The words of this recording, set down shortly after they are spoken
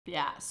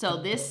Yeah, so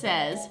this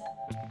says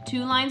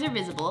 2 lines are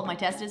visible. My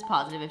test is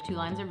positive if 2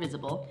 lines are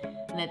visible.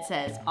 And it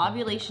says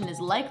ovulation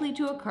is likely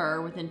to occur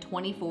within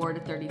 24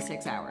 to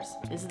 36 hours.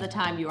 This is the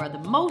time you are the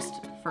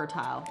most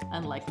fertile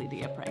and likely to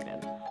get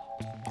pregnant.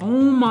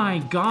 Oh my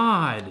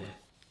God.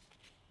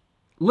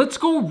 Let's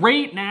go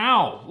right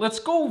now. Let's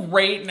go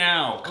right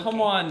now. Come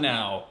on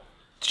now.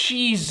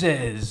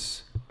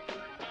 Jesus.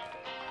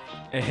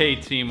 Hey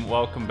team,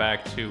 welcome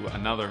back to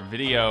another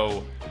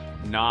video.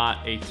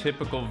 Not a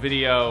typical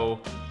video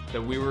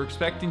that we were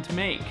expecting to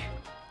make.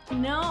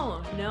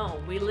 No,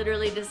 we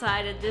literally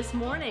decided this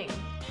morning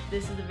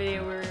this is the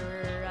video we're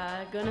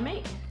gonna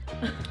make.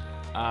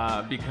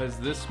 Because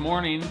this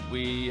morning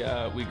we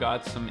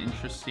got some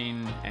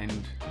interesting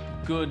and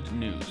good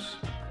news.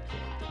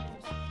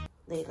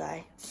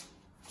 Levi,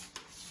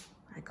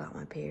 I got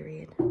my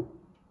period.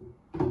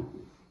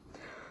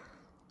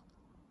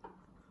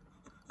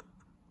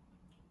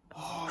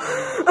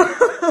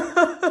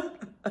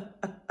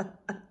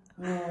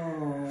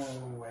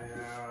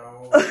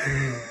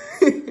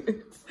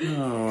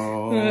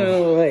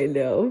 Oh, I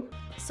know.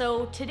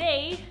 So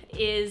today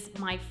is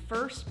my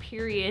first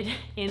period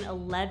in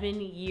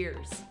 11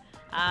 years,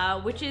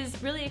 which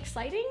is really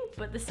exciting,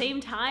 but at the same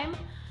time,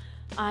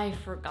 I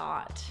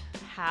forgot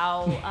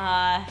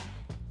how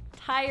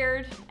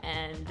tired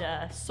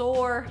and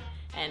sore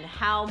and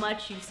how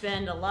much you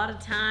spend a lot of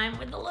time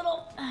with the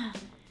little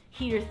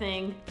heater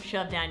thing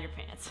shoved down your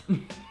pants.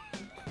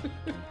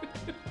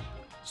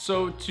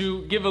 So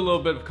to give a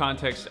little bit of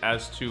context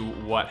as to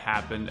what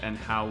happened and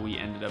how we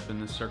ended up in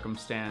this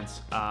circumstance,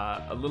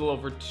 a little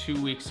over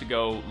 2 weeks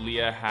ago,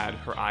 Leah had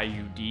her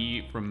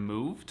IUD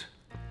removed.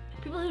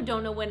 People who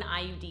don't know what an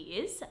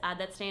IUD is,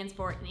 that stands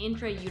for an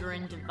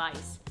intrauterine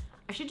device.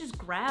 I should just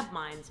grab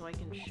mine so I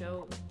can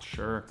show.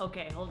 Sure.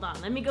 Okay, hold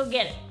on, let me go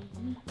get it.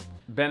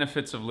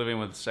 Benefits of living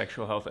with a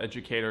sexual health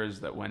educator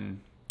is that when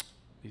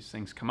these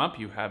things come up,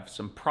 you have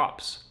some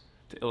props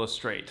to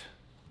illustrate.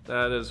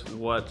 That is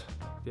what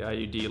the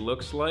IUD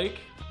looks like.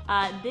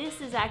 This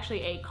is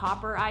actually a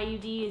copper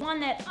IUD. The one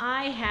that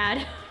I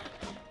had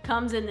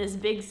comes in this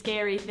big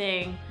scary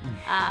thing,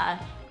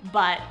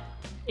 but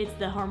it's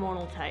the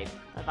hormonal type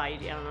of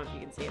IUD. I don't know if you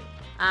can see it.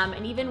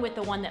 And even with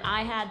the one that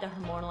I had, the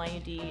hormonal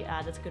IUD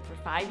that's good for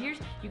 5 years,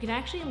 you can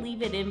actually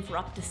leave it in for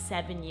up to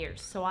 7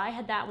 years. So I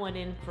had that one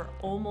in for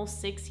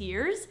almost 6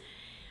 years,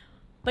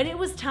 but it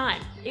was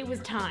time. It was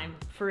time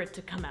for it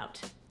to come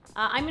out.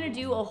 I'm gonna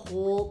do a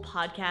whole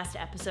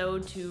podcast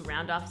episode to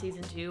round off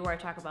season 2 where I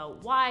talk about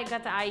why I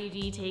got the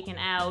IUD taken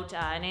out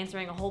and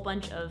answering a whole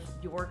bunch of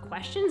your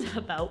questions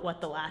about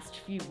what the last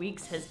few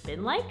weeks has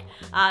been like.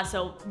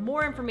 So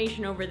more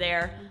information over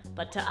there,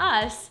 but to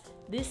us,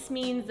 this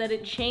means that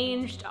it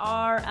changed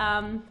our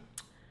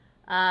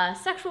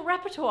sexual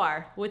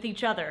repertoire with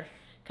each other,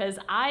 because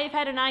I've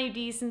had an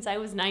IUD since I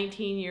was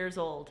 19 years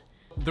old.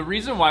 The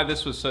reason why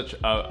this was such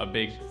a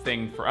big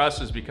thing for us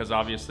is because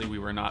obviously we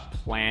were not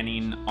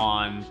planning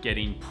on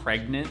getting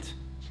pregnant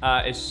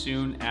as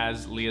soon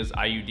as Leah's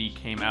IUD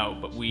came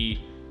out, but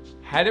we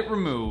had it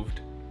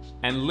removed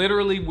and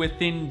literally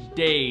within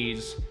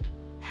days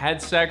had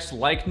sex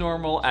like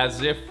normal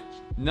as if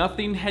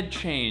nothing had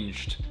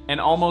changed, and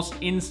almost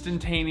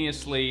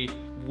instantaneously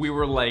we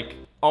were like,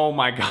 oh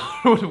my God,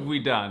 what have we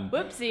done?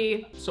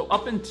 Whoopsie. So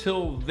up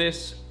until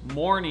this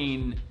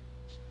morning,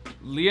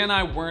 Leah and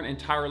I weren't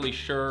entirely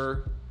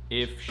sure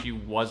if she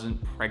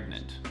wasn't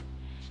pregnant.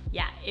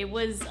 Yeah, it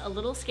was a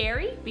little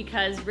scary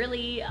because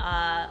really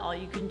all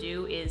you can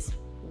do is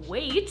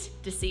wait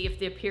to see if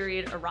the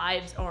period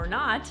arrives or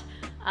not.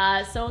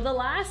 So the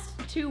last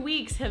 2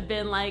 weeks have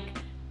been like,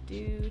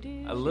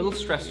 a little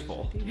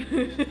stressful.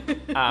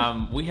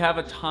 We have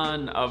a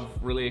ton of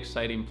really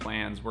exciting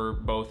plans. We're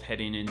both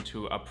heading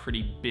into a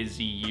pretty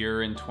busy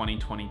year in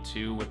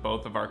 2022 with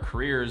both of our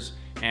careers,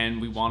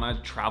 and we want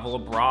to travel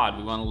abroad.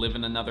 We want to live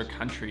in another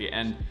country,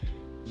 and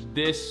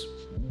this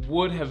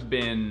would have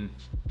been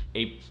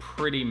a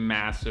pretty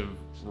massive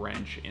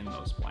wrench in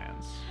those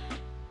plans.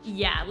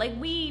 Yeah, like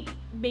we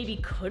maybe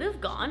could have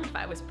gone if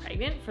I was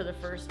pregnant for the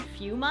first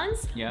few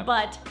months, yeah.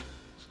 But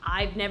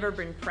I've never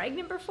been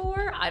pregnant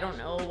before. I don't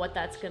know what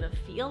that's gonna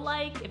feel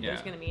like, if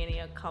there's gonna be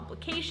any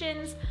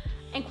complications.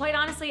 And quite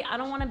honestly, I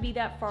don't wanna be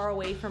that far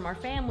away from our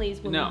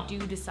families when we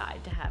do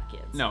decide to have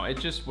kids. No, it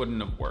just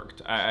wouldn't have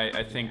worked.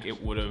 I think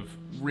it would have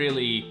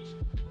really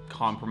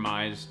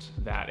compromised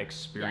that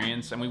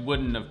experience, and we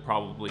wouldn't have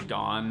probably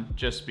gone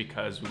just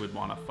because we would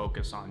wanna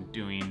focus on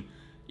doing,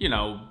 you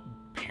know,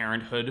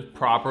 parenthood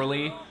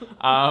properly.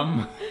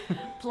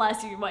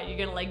 Plus, you're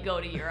gonna like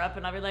go to Europe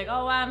and I'll be like,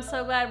 oh, I'm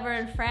so glad we're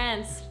in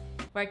France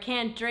where I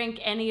can't drink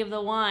any of the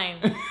wine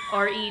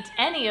or eat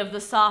any of the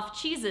soft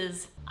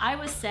cheeses. I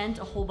was sent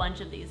a whole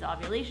bunch of these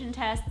ovulation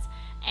tests,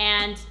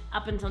 and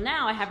up until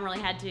now I haven't really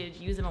had to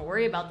use them or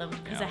worry about them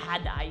because I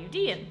had the IUD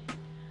in.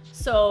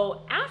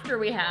 So after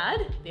we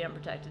had the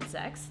unprotected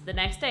sex, the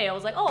next day I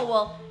was like, oh,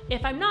 well,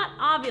 if I'm not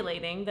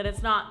ovulating, then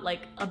it's not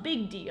like a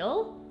big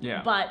deal,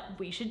 but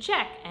we should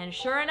check. And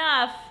sure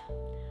enough,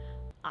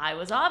 I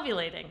was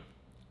ovulating.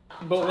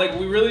 But like,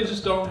 we really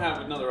just don't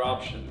have another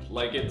option.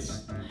 Like,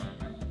 it's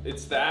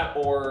that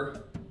or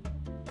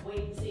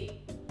wait and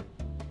see.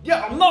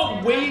 Yeah, I'm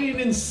not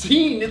waiting and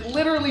seeing. It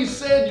literally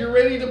said you're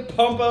ready to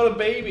pump out a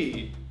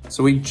baby.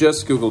 So we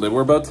just Googled it.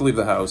 We're about to leave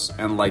the house,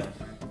 and like,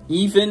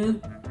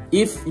 even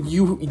if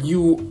you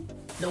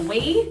The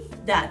way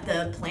that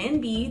the Plan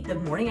B, the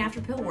morning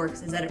after pill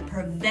works, is that it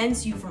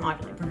prevents you from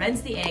ovulating, prevents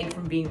the egg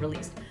from being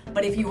released.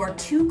 But if you are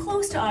too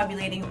close to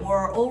ovulating or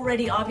are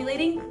already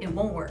ovulating, it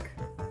won't work.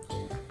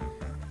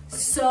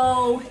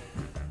 So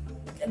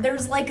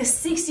there's like a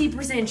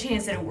 60%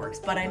 chance that it works,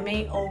 but I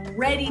may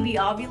already be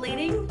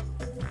ovulating.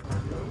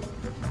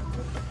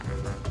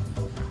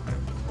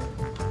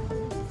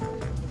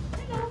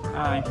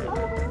 Hi.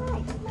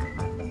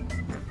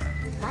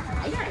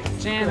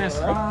 Janice,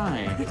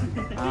 hi.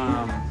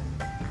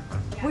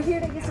 We're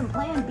here to get some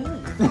Plan B.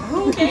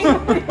 Okay.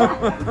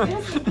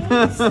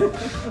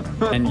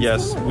 And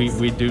yes,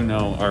 we do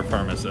know our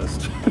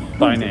pharmacist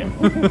by name.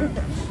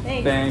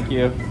 Thanks. Thank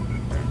you.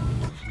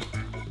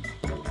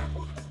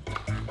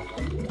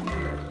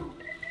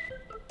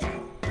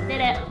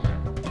 Did it.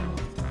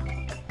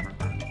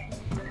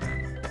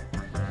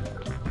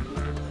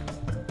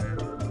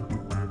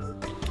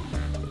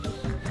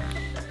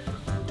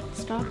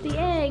 Stop the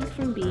egg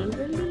from being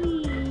released.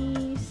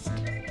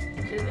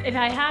 If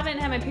I haven't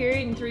had my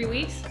period in 3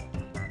 weeks,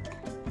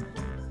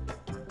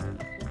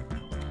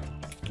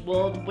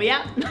 well,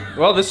 yeah.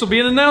 Well, this will be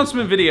an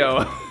announcement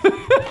video.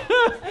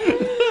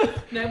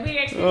 No, we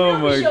actually Oh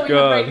my showing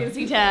God. a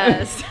pregnancy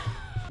test.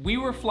 We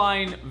were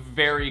flying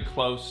very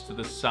close to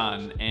the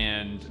sun,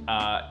 and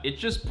it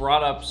just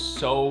brought up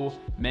so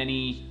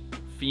many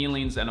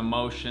feelings and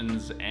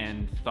emotions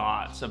and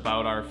thoughts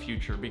about our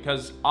future,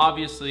 because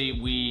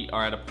obviously we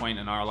are at a point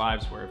in our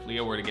lives where if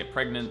Leah were to get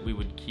pregnant, we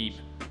would keep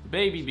the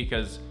baby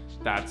because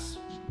that's,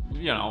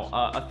 you know,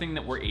 a thing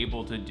that we're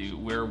able to do.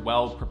 We're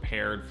well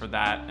prepared for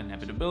that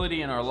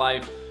inevitability in our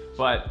life,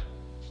 but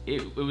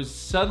it was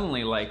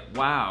suddenly like,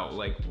 wow,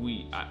 like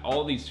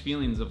all these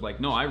feelings of like,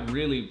 no, I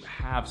really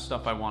have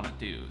stuff I want to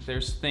do.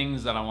 There's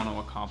things that I want to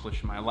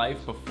accomplish in my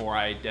life before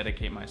I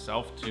dedicate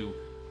myself to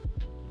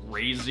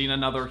raising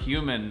another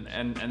human.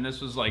 And this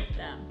was like,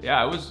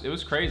 yeah, it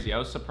was crazy. I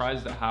was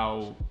surprised at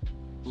how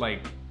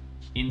like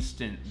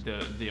instant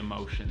the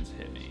emotions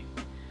hit me.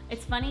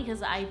 It's funny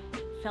because I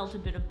felt a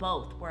bit of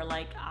both, where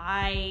like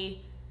I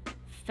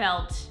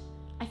felt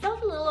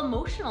a little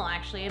emotional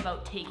actually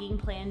about taking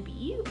Plan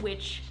B,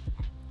 which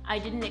I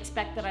didn't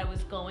expect that I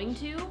was going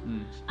to.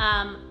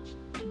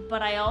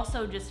 But I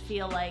also just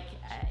feel like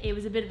it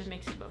was a bit of a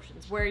mix of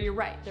emotions, where you're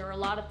right, there are a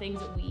lot of things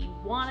that we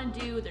want to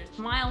do, there's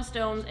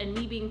milestones, and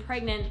me being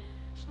pregnant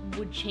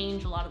would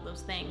change a lot of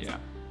those things. Yeah.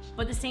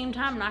 But at the same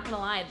time, I'm not gonna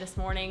lie, this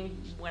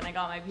morning when I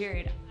got my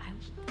period,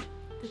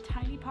 the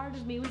tiny part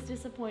of me was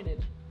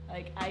disappointed.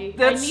 Like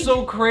That's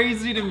so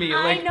crazy to me.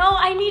 I Like, know,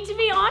 I need to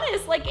be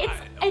honest. Like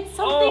it's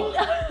something.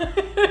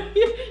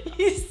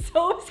 He's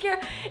so scared.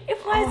 It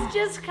was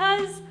just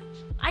cause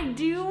I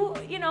do,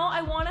 you know,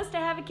 I want us to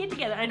have a kid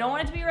together. I don't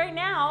want it to be right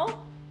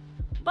now,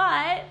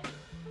 but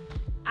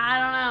I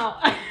don't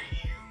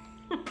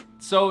know.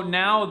 So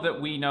now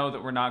that we know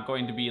that we're not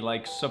going to be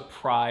like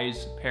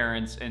surprise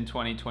parents in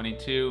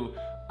 2022,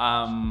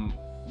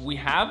 we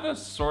have a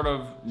sort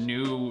of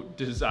new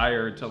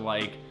desire to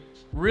like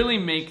really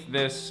make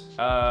this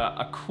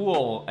a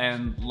cool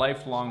and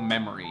lifelong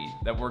memory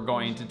that we're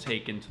going to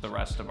take into the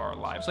rest of our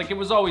lives. Like, it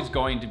was always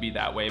going to be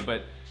that way,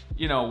 but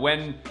you know,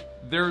 when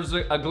there's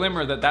a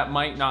glimmer that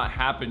might not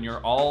happen, you're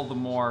all the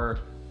more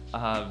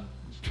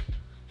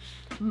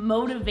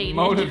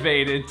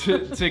motivated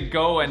to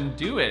go and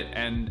do it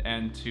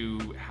and to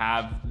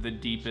have the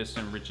deepest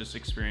and richest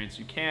experience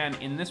you can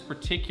in this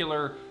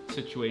particular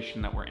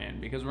situation that we're in,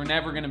 because we're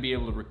never going to be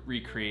able to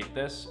recreate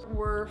this.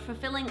 We're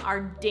fulfilling our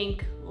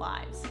dink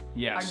lives.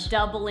 Yes. Our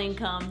double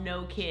income,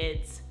 no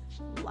kids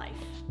life.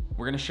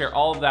 We're going to share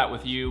all of that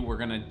with you. We're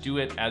going to do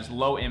it as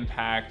low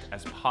impact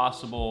as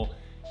possible.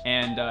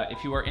 And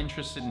if you are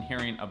interested in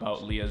hearing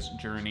about Leah's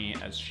journey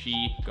as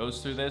she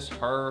goes through this,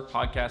 her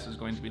podcast is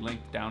going to be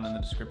linked down in the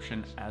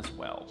description as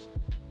well.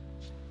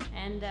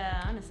 And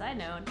on a side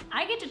note,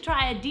 I get to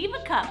try a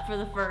Diva Cup for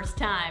the first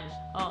time.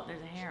 Oh,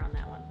 there's a hair on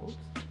that one. Oops.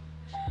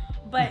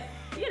 But,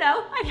 you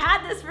know, I've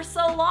had this for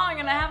so long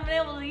and I haven't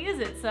been able to use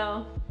it,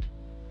 so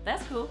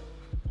that's cool.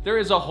 There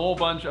is a whole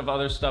bunch of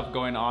other stuff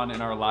going on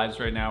in our lives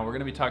right now. We're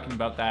gonna be talking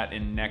about that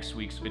in next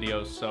week's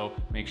videos, so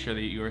make sure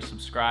that you are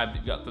subscribed,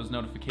 you've got those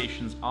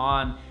notifications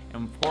on,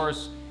 and of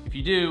course, if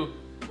you do,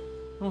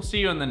 we'll see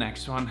you in the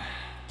next one.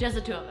 Just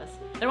the two of us.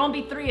 There won't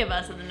be three of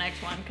us in the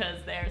next one,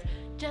 because there's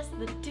just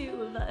the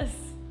two of us.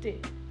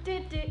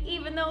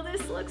 Even though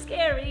this looks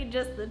scary,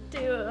 just the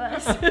two of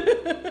us.